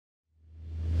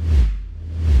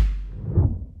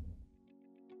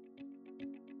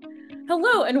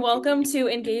Hello and welcome to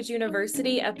Engage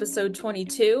University, episode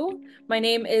 22. My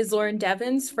name is Lauren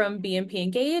Devins from BNP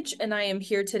Engage, and I am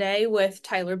here today with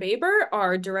Tyler Baber,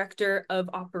 our Director of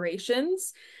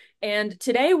Operations. And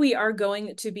today we are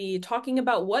going to be talking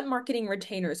about what marketing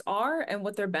retainers are and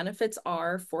what their benefits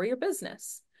are for your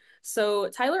business. So,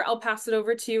 Tyler, I'll pass it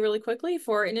over to you really quickly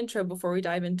for an intro before we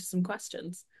dive into some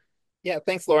questions. Yeah,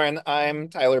 thanks, Lauren. I'm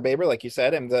Tyler Baber, like you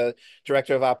said. I'm the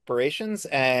Director of Operations,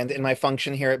 and in my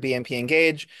function here at BNP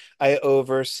Engage, I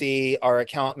oversee our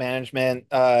account management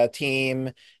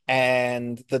team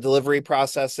and the delivery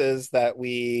processes that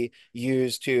we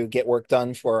use to get work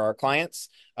done for our clients.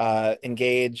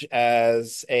 Engage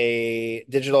as a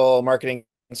digital marketing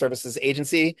services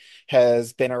agency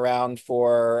has been around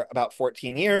for about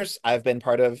 14 years. I've been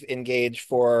part of Engage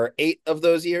for 8 of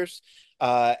those years.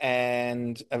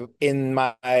 And in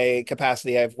my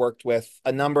capacity, I've worked with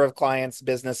a number of clients,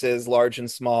 businesses, large and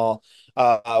small,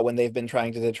 when they've been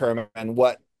trying to determine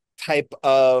what type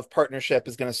of partnership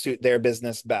is going to suit their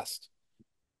business best.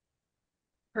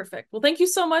 Perfect. Well, thank you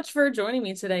so much for joining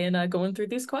me today and going through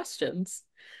these questions.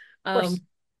 Of course.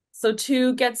 So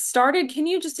to get started, can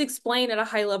you just explain at a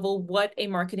high level what a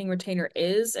marketing retainer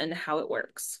is and how it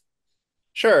works?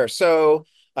 Sure.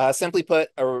 Simply put,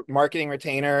 a marketing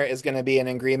retainer is going to be an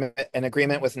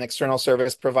agreement with an external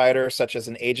service provider, such as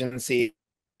an agency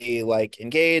like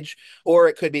Engage, or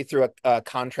it could be through a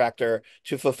contractor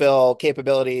to fulfill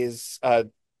capabilities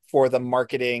for the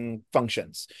marketing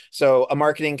functions. So, a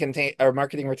marketing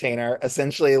retainer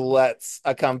essentially lets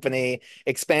a company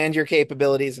expand your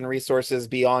capabilities and resources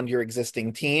beyond your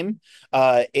existing team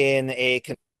in a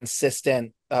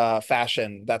consistent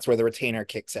fashion. That's where the retainer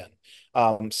kicks in.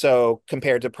 So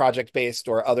compared to project-based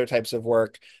or other types of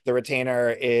work, the retainer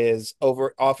is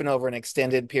often over an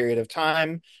extended period of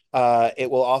time. It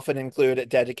will often include a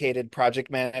dedicated project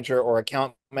manager or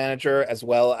account manager, as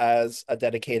well as a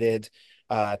dedicated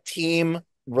team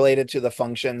related to the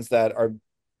functions that are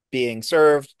being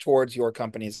served towards your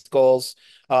company's goals.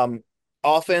 Um,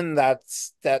 Often that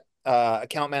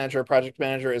account manager, project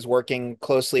manager is working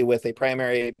closely with a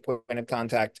primary point of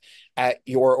contact at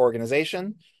your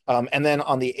organization. And then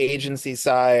on the agency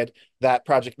side, that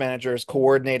project manager is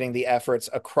coordinating the efforts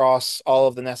across all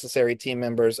of the necessary team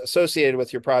members associated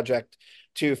with your project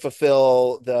to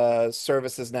fulfill the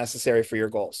services necessary for your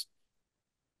goals.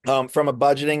 From a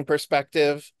budgeting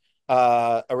perspective,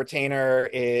 a retainer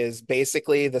is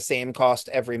basically the same cost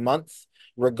every month,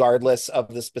 regardless of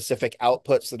the specific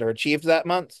outputs that are achieved that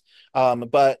month.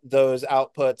 But those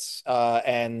outputs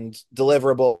and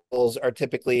deliverables are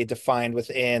typically defined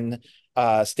within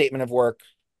statement of work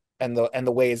and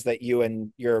the ways that you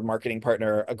and your marketing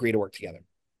partner agree to work together.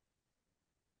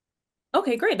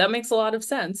 Okay, great. That makes a lot of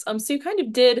sense. So you kind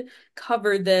of did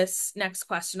cover this next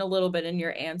question a little bit in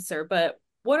your answer, but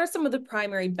what are some of the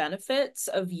primary benefits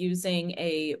of using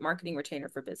a marketing retainer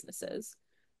for businesses?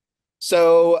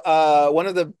 One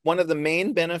of the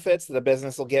main benefits that a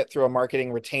business will get through a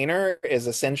marketing retainer is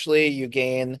essentially you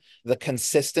gain the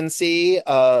consistency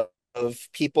of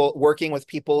people working with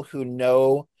people who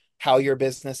know how your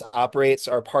business operates,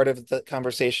 are part of the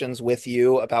conversations with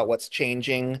you about what's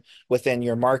changing within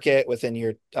your market, within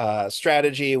your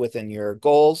strategy, within your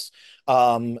goals.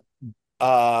 Um,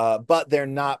 but they're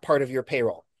not part of your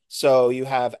payroll. So you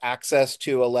have access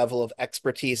to a level of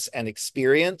expertise and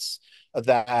experience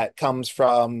that comes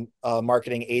from a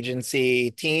marketing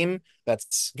agency team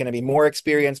that's going to be more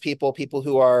experienced people, people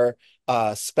who are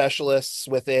specialists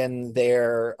within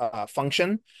their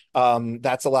function.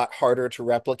 That's a lot harder to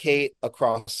replicate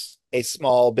across a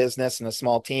small business and a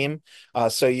small team.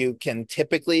 So you can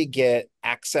typically get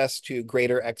access to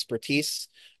greater expertise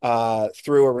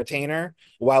through a retainer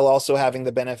while also having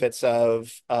the benefits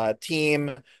of a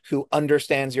team who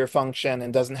understands your function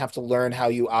and doesn't have to learn how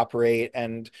you operate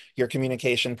and your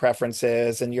communication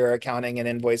preferences and your accounting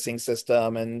and invoicing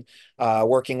system and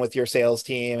working with your sales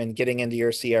team and getting into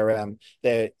your CRM.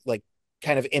 That like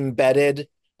kind of embedded,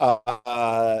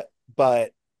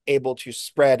 but able to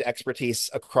spread expertise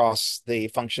across the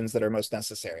functions that are most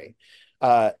necessary.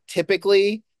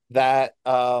 Typically, that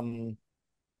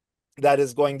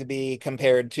is going to be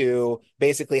compared to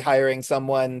basically hiring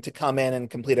someone to come in and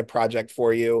complete a project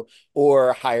for you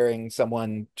or hiring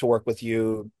someone to work with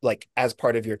you like as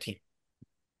part of your team.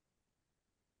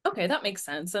 Okay, that makes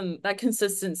sense. And that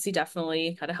consistency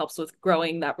definitely kind of helps with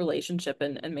growing that relationship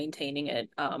and maintaining it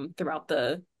throughout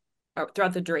the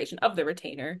duration of the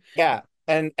retainer. Yeah.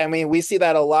 And I mean, we see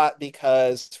that a lot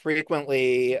because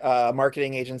frequently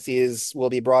marketing agencies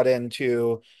will be brought in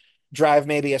to drive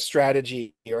maybe a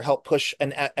strategy or help push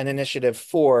an initiative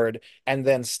forward and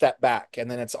then step back. And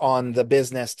then it's on the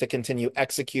business to continue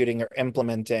executing or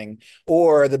implementing,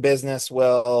 or the business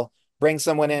will bring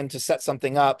someone in to set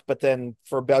something up, but then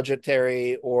for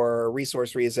budgetary or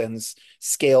resource reasons,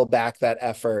 scale back that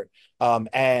effort.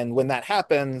 And when that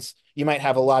happens, you might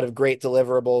have a lot of great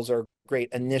deliverables or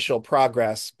great initial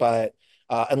progress, but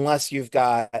unless you've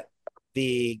got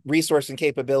the resource and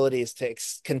capabilities to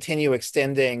continue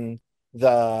extending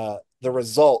the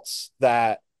results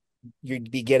that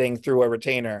you'd be getting through a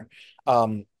retainer,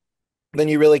 then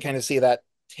you really kind of see that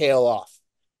tail off.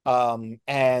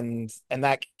 And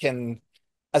that can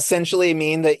essentially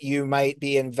mean that you might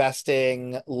be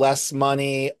investing less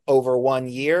money over 1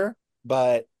 year,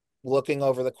 but looking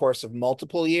over the course of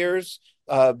multiple years,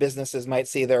 businesses might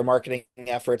see their marketing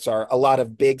efforts are a lot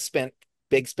of big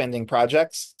spending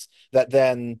projects that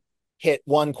then hit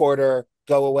 1 quarter,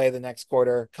 go away the next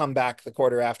quarter, come back the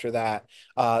quarter after that.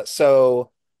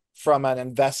 So from an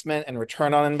investment and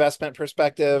return on investment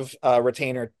perspective,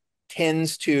 retainer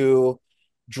tends to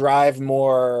drive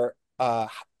more a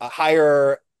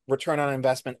higher return on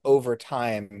investment over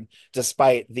time,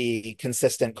 despite the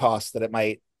consistent costs that it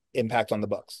might impact on the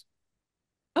books.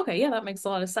 Okay, yeah, that makes a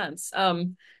lot of sense.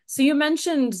 So you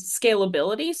mentioned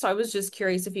scalability, so I was just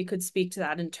curious if you could speak to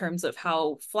that in terms of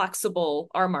how flexible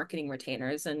are marketing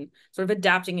retainers and sort of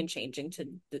adapting and changing to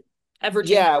the ever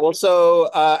changing. Yeah, well, so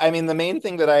I mean, the main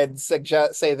thing that I'd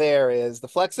suggest say there is the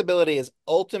flexibility is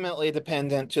ultimately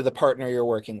dependent to the partner you're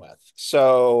working with.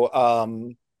 So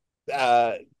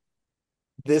uh,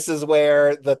 this is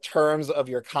where the terms of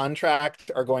your contract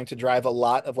are going to drive a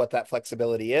lot of what that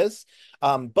flexibility is.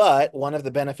 But one of the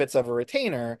benefits of a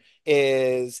retainer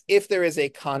is if there is a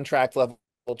contract level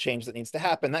change that needs to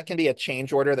happen, that can be a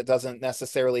change order that doesn't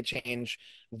necessarily change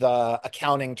the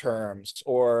accounting terms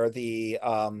or the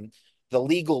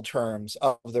legal terms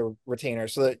of the retainer,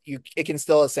 so that it can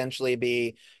still essentially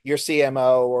be your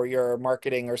CMO or your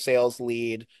marketing or sales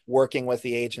lead working with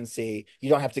the agency. You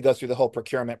don't have to go through the whole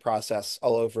procurement process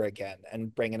all over again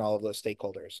and bring in all of those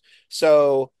stakeholders.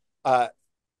 So uh,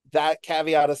 that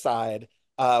caveat aside,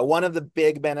 one of the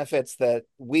big benefits that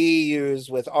we use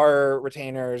with our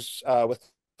retainers, with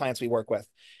clients we work with,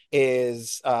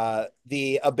 is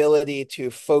the ability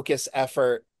to focus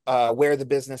effort where the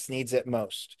business needs it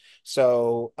most.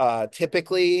 So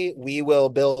typically, we will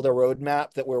build a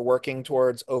roadmap that we're working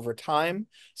towards over time.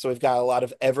 So we've got a lot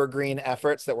of evergreen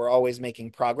efforts that we're always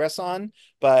making progress on,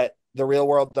 but the real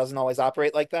world doesn't always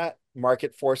operate like that.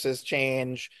 Market forces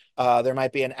change. There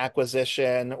might be an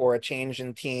acquisition or a change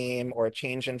in team or a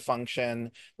change in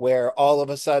function where all of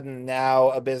a sudden now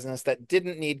a business that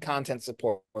didn't need content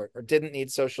support or didn't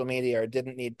need social media or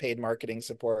didn't need paid marketing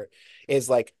support is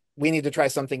like, we need to try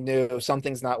something new.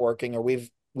 Something's not working, or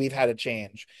we've had a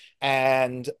change.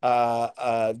 And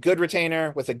a good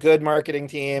retainer with a good marketing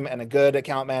team and a good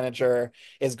account manager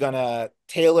is going to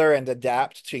tailor and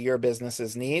adapt to your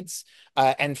business's needs,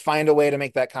 and find a way to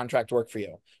make that contract work for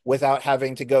you without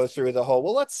having to go through the whole,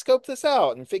 well, let's scope this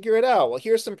out and figure it out. Well,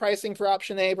 here's some pricing for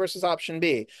option A versus option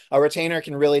B. A retainer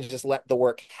can really just let the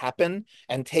work happen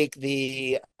and take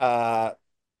the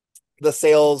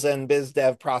sales and biz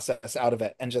dev process out of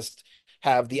it and just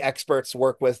have the experts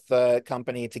work with the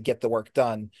company to get the work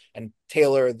done and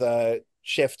tailor the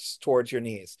shifts towards your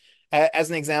needs.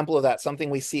 As an example of that, something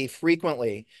we see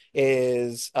frequently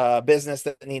is a business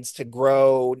that needs to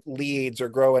grow leads or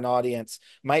grow an audience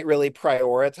might really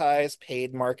prioritize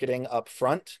paid marketing up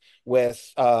front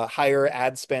with higher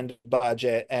ad spend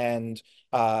budget and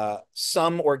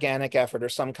some organic effort or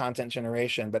some content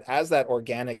generation. But as that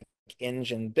organic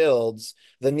engine builds,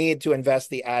 the need to invest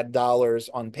the ad dollars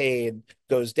on paid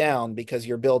goes down because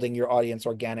you're building your audience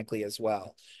organically as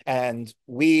well. And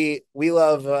we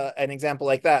love an example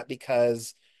like that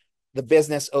because the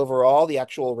business overall, the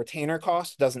actual retainer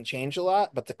cost doesn't change a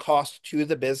lot, but the cost to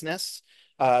the business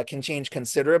can change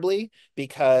considerably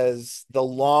because the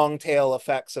long tail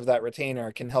effects of that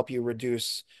retainer can help you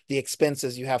reduce the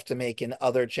expenses you have to make in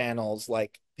other channels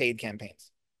like paid campaigns.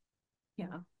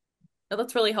 Yeah. Oh,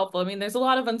 that's really helpful. I mean, there's a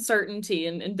lot of uncertainty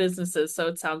in businesses, so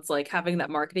it sounds like having that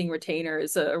marketing retainer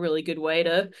is a really good way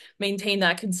to maintain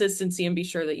that consistency and be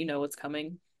sure that you know what's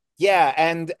coming. Yeah,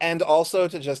 and also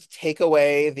to just take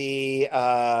away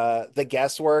the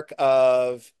guesswork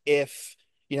of if,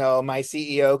 my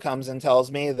CEO comes and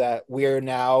tells me that we're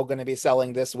now going to be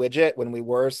selling this widget when we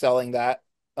were selling that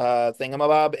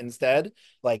thingamabob instead.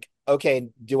 Like, okay,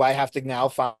 do I have to now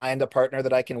find a partner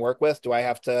that I can work with? Do I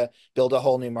have to build a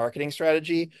whole new marketing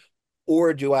strategy?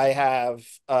 Or do I have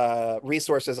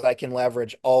resources I can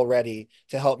leverage already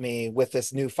to help me with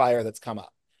this new fire that's come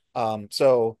up?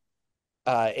 So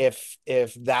if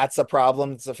that's a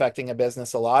problem that's affecting a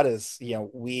business a lot, is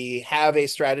we have a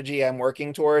strategy I'm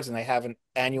working towards and I have an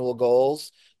annual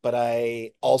goals, but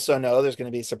I also know there's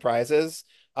going to be surprises.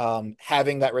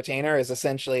 Having that retainer is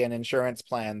essentially an insurance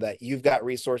plan that you've got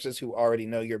resources who already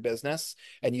know your business,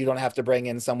 and you don't have to bring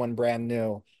in someone brand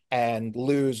new and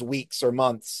lose weeks or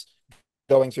months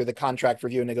going through the contract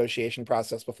review and negotiation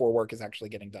process before work is actually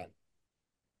getting done.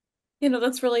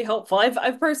 That's really helpful.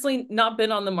 I've personally not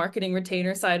been on the marketing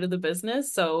retainer side of the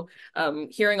business, so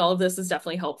hearing all of this is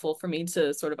definitely helpful for me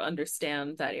to sort of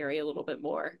understand that area a little bit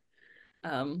more.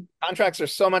 Um, Contracts are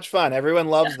so much fun. Everyone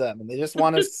loves them and they just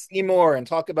want to see more and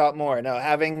talk about more. No,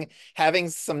 having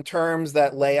some terms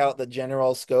that lay out the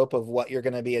general scope of what you're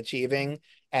going to be achieving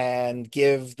and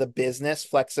give the business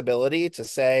flexibility to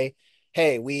say,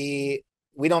 "Hey, we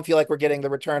don't feel like we're getting the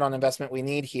return on investment we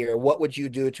need here. What would you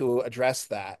do to address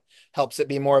that?" Helps it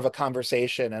be more of a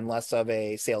conversation and less of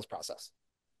a sales process.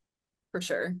 for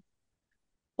sure.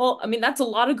 Well, I mean, that's a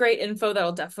lot of great info that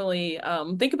I'll definitely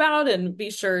think about and be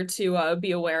sure to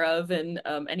be aware of in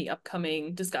any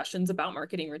upcoming discussions about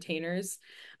marketing retainers.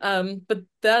 But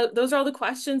those are all the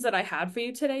questions that I had for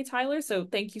you today, Tyler. So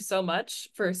thank you so much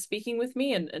for speaking with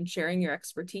me and sharing your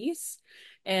expertise.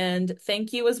 And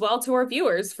thank you as well to our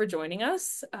viewers for joining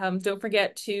us. Don't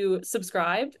forget to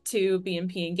subscribe to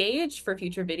BNP Engage for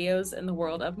future videos in the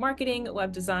world of marketing,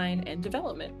 web design, and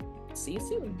development. See you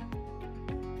soon.